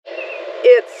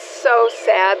so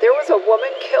sad. There was a woman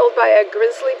killed by a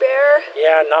grizzly bear.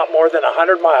 Yeah, not more than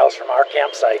 100 miles from our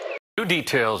campsite. New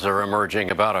details are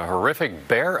emerging about a horrific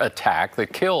bear attack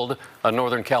that killed a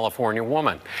Northern California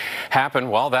woman. Happened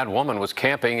while that woman was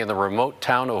camping in the remote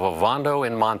town of Ovando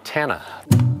in Montana.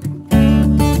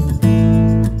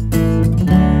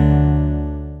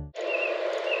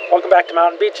 Welcome back to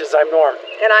Mountain Beaches. I'm Norm.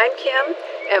 And I'm Kim,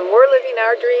 and we're living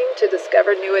our dream to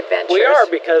discover new adventures. We are,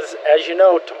 because as you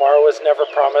know, tomorrow is never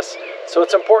promised, so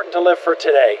it's important to live for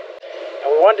today.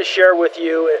 And we wanted to share with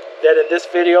you that in this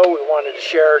video, we wanted to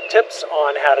share tips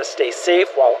on how to stay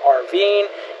safe while RVing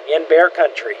in bear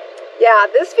country. Yeah,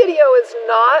 this video is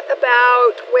not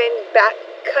about when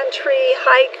backcountry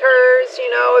hikers,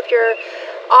 if you're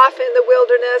off in the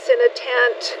wilderness in a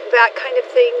tent, that kind of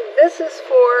thing. This is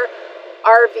for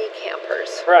RV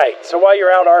campers. Right, so while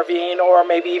you're out RVing or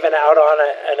maybe even out on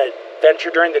an adventure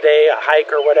during the day, a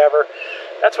hike or whatever,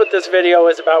 that's what this video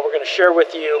is about. We're going to share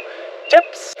with you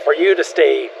tips for you to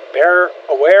stay bear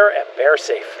aware and bear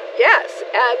safe. Yes,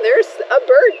 and there's a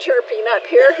bird chirping up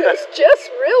here who's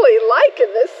just really liking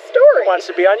this story. Wants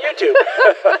to be on YouTube.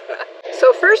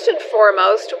 So first and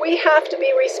foremost, we have to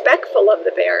be respectful of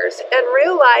the bears and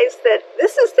realize that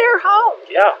this is their home.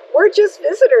 Yeah. We're just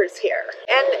visitors here.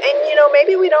 And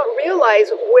maybe we don't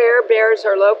realize where bears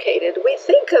are located. We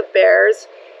think of bears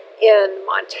in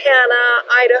Montana,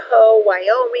 Idaho,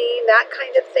 Wyoming, that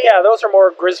kind of thing. Yeah, those are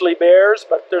more grizzly bears,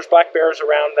 but there's black bears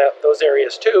around those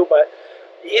areas too. But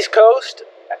the East Coast,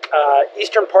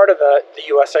 eastern part of the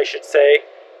U.S., I should say,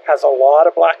 has a lot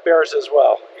of black bears as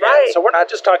well. Right. And so we're not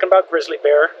just talking about grizzly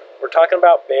bear, we're talking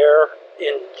about bears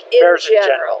in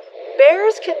general.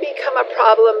 Bears can become a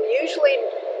problem usually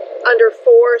under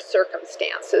four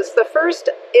circumstances. The first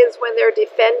is when they're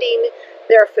defending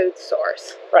their food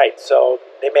source. Right, so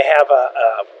they may have a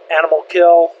animal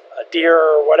kill, a deer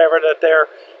or whatever that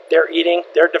they're eating.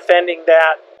 They're defending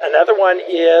that. Another one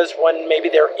is when maybe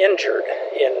they're injured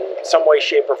in some way,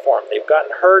 shape, or form. They've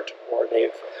gotten hurt, or a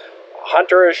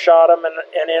hunter has shot them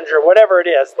and injured, whatever it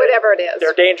is.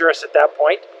 They're dangerous at that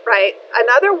point. Right.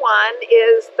 Another one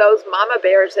is those mama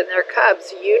bears and their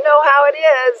cubs. You know how it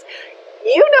is.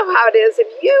 You know how it is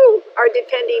if you are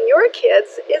defending your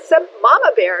kids. It's a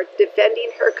mama bear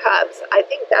defending her cubs. I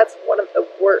think that's one of the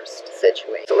worst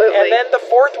situations. Absolutely. And then the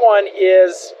fourth one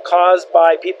is caused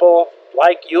by people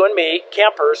like you and me,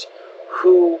 campers,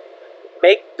 who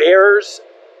make bears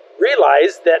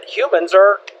realize that humans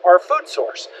are our food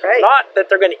source. Right. Not that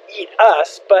they're going to eat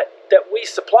us, but that we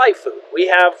supply food. We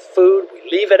have food, we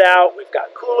leave it out, we've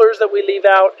got coolers that we leave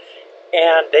out,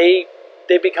 and they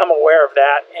become aware of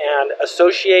that and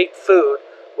associate food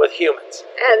with humans.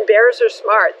 And bears are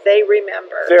smart. They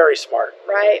remember. Very smart.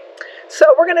 Right.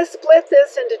 So we're going to split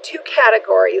this into two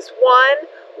categories. One,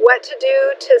 what to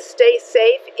do to stay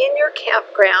safe in your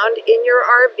campground, in your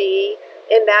RV,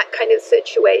 in that kind of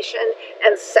situation.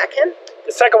 And second?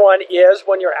 The second one is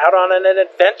when you're out on an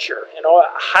adventure, a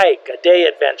hike, a day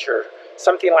adventure,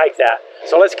 something like that.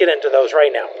 So let's get into those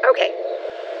right now. Okay.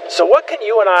 So what can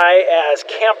you and I as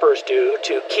campers do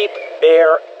to keep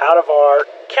bear out of our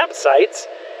campsites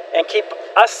and keep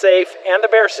us safe and the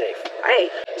bear safe? Right.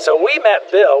 So we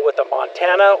met Bill with the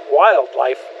Montana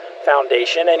Wildlife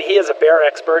Foundation, and he is a bear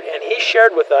expert, and he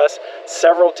shared with us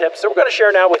several tips that we're going to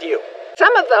share now with you.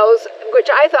 Some of those, which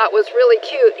I thought was really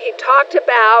cute, he talked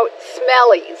about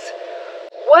smellies.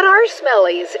 What are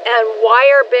smellies, and why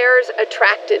are bears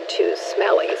attracted to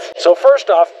smellies? So first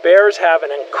off, bears have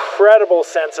an incredible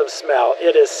sense of smell.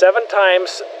 It is 7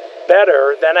 times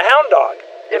better than a hound dog.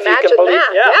 Imagine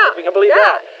that. Yeah, if you can believe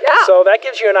that. Yeah. So that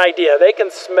gives you an idea. They can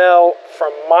smell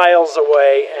from miles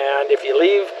away, and if you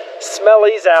leave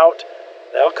smellies out,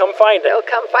 they'll come find them. They'll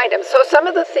come find them. So some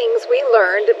of the things we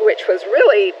learned, which was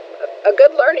really a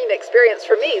good learning experience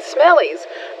for me, smellies,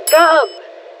 gum,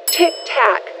 Tic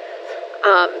Tac,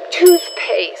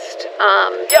 toothpaste,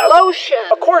 lotion.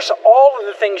 Of course, all of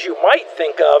the things you might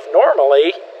think of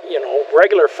normally,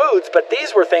 regular foods, but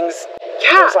these were things,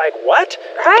 I was like, what?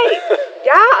 Right,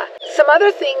 yeah. Some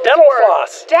other things Dental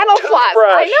floss. Dental floss,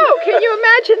 I Toothbrush. know, can you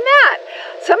imagine that?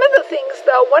 Some of the things,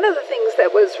 though, one of the things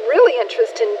that was really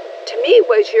interesting to me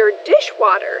was your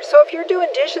dishwater. So if you're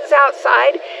doing dishes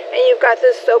outside and you've got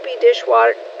this soapy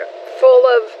dishwater full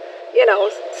of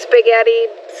spaghetti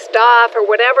stuff or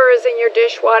whatever is in your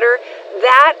dishwater,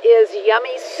 that is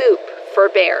yummy soup for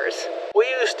bears. We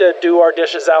used to do our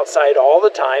dishes outside all the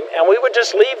time, and we would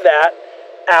just leave that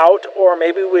out, or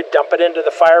maybe we'd dump it into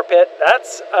the fire pit.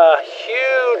 That's a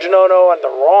huge no-no and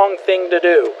the wrong thing to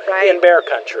do in bear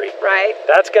country. Right.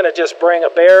 That's going to just bring a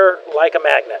bear like a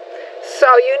magnet. So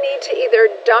you need to either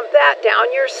dump that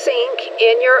down your sink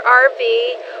in your RV,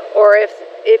 Or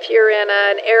if you're in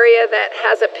an area that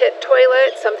has a pit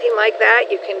toilet, something like that,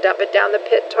 you can dump it down the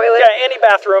pit toilet. Yeah, any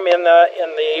bathroom in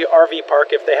the RV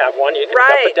park, if they have one, you can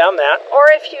dump it down that. Or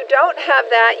if you don't have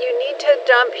that, you need to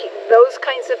dump those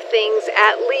kinds of things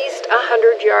at least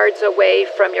 100 yards away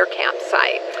from your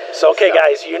campsite. So, okay,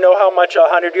 guys, you know how much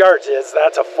 100 yards is.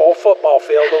 That's a full football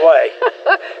field away.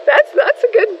 That's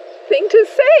a good thing to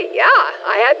say. Yeah,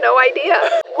 I had no idea.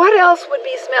 What else would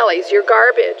be smellies? Your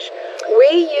garbage.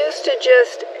 We used to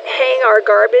just hang our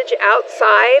garbage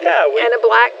outside in a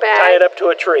black bag. Tie it up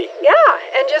to a tree. Yeah,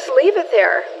 and just leave it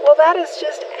there. Well, that is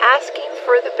just asking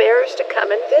for the bears to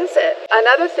come and visit.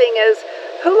 Another thing is,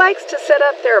 who likes to set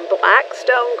up their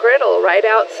BLACKSTONE griddle right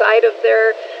outside of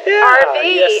their RV?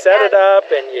 You set it up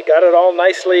and you got it all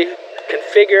nicely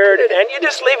configured and you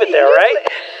just leave it there, right?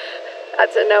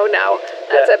 That's a no-no.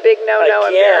 That's a big no-no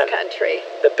in bear country.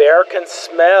 The bear can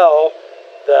smell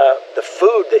the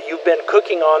food that you've been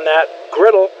cooking on that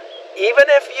griddle, even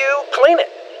if you clean it.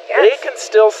 Yes. They can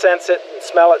still sense it and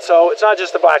smell it. So it's not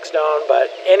just the BLACKSTONE, but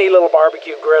any little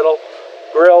barbecue grill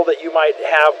that you might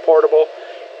have portable.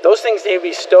 Those things need to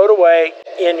be stowed away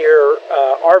in your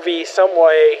RV some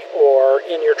way, or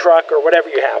in your truck, or whatever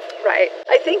you have. Right.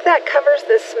 I think that covers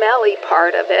the smelly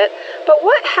part of it. But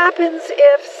what happens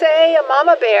if, say, a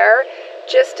mama bear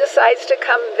just decides to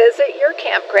come visit your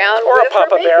campground or with a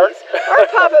papa her bear? Or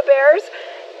papa bears.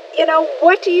 You know,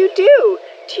 what do?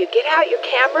 Do you get out your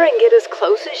camera and get as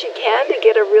close as you can to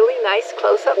get a really nice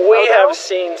close-up photo? We have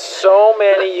seen so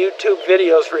many YouTube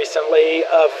videos recently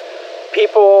of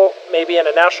people, maybe in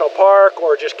a national park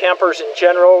or just campers in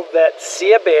general, that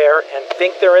see a bear and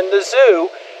think they're in the zoo,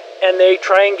 and they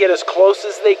try and get as close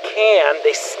as they can.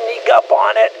 They sneak up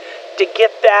on it to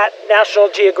get that National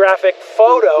Geographic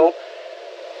photo.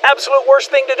 Absolute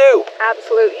worst thing to do.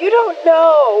 Absolute. You don't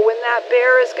know when that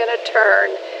bear is going to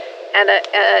turn and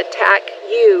attack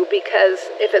you, because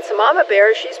if it's a mama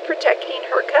bear, she's protecting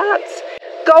her cubs.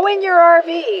 Go in your RV.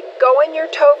 Go in your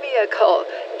tow vehicle.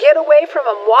 Get away from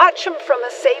them. Watch them from a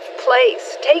safe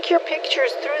place. Take your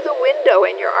pictures through the window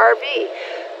in your RV.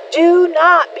 Do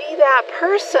not be that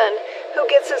person who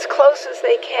gets as close as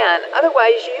they can.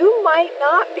 Otherwise, you might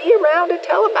not be around to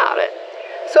tell about it.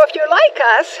 So if you're like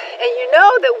us, and you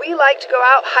know that we like to go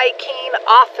out hiking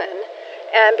often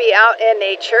and be out in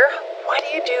nature, what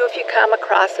do you do if you come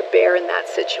across a bear in that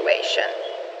situation?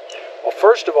 Well,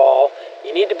 first of all,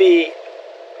 you need to be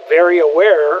very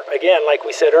aware, again, like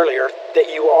we said earlier, that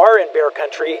you are in bear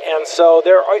country, and so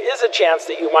there is a chance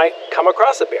that you might come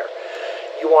across a bear.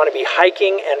 You want to be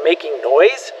hiking and making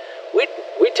noise.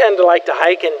 We tend to like to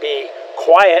hike and be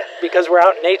quiet because we're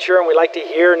out in nature and we like to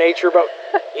hear nature, but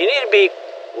you need to be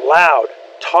loud,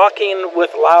 talking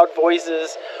with loud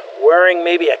voices, wearing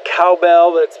maybe a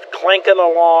cowbell that's clanking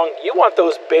along. You want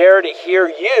those bear to hear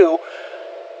you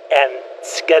and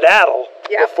skedaddle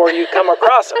before you come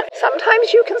across them.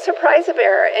 Sometimes you can surprise a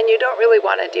bear, and you don't really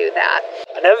want to do that.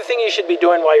 Another thing you should be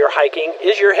doing while you're hiking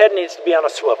is your head needs to be on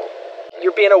a swivel.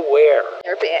 You're being aware.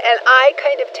 And I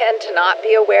kind of tend to not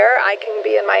be aware. I can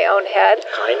be in my own head.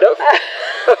 Kind of.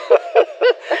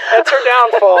 That's her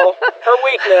downfall, her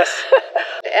weakness.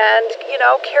 And,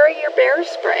 carry your bear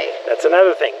spray. That's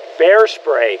another thing. Bear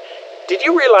spray. Did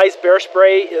you realize bear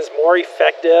spray is more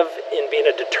effective in being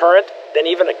a deterrent than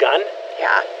even a gun?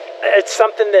 Yeah. It's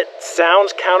something that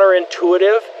sounds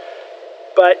counterintuitive,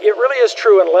 but it really is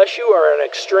true unless you are an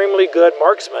extremely good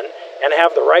marksman and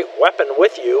have the right weapon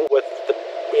with you, with the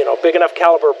big enough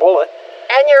caliber bullet.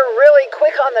 And you're really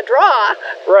quick on the draw.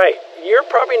 Right. You're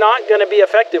probably not going to be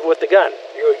effective with the gun.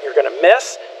 You're going to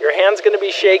miss. Your hand's going to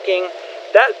be shaking.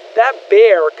 That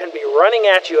bear can be running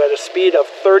at you at a speed of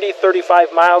 30,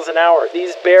 35 miles an hour.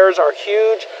 These bears are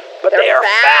huge, but they are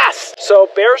fast. So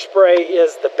bear spray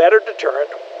is the better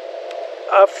deterrent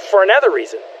for another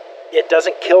reason. It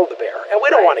doesn't kill the bear, and we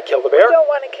don't want to kill the bear. We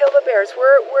don't want to kill the bears.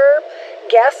 We're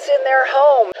guests in their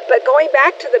home. But going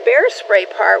back to the bear spray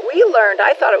part, we learned,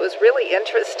 I thought it was really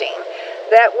interesting,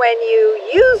 that when you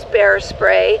use bear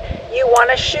spray, you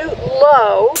want to shoot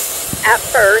low at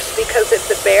first, because if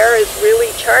the bear is really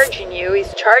charging you,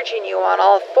 he's charging you on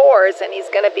all fours and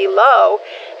he's going to be low,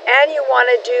 and you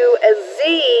want to do a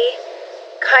Z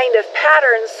kind of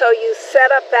pattern, so you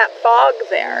set up that fog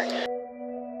there.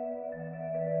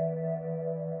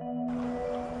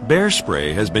 Bear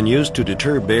spray has been used to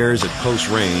deter bears at close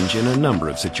range in a number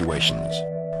of situations.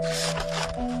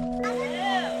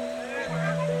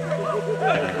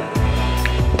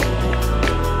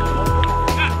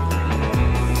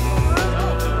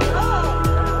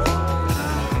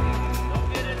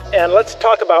 And let's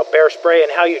talk about bear spray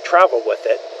and how you travel with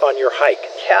it on your hike.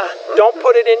 Yeah. Don't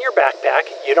put it in your backpack.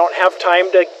 You don't have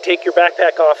time to take your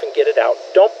backpack off and get it out.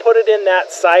 Don't put it in that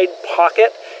side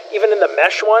pocket, even in the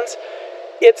mesh ones.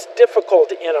 It's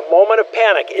difficult in a moment of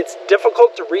panic. It's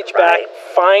difficult to reach back,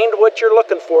 find what you're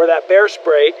looking for, that bear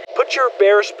spray. Put your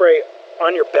bear spray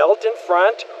on your belt in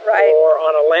front, or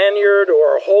on a lanyard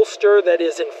or a holster that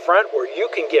is in front where you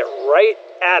can get right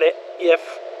at it if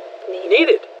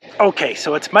needed. Okay,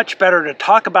 so it's much better to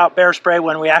talk about bear spray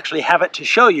when we actually have it to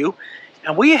show you.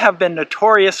 And we have been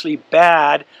notoriously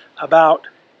bad about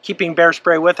keeping bear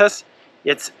spray with us.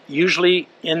 It's usually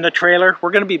in the trailer.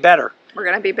 We're going to be better. We're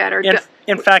going to be better.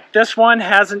 In fact, this one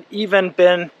hasn't even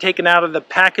been taken out of the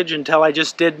package until I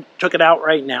just took it out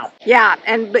right now. Yeah,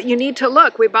 but you need to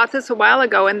look. We bought this a while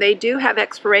ago, and they do have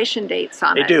expiration dates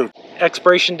on it. They do.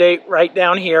 Expiration date right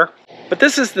down here. But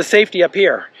this is the safety up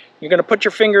here. You're going to put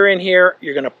your finger in here.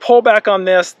 You're going to pull back on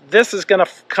this. This is going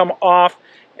to come off,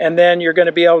 and then you're going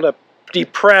to be able to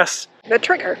depress the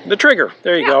trigger. The trigger.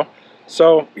 There you go.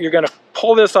 So you're going to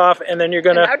pull this off, and then you're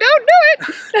going to... Now don't do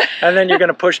it! and then you're going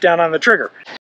to push down on the trigger.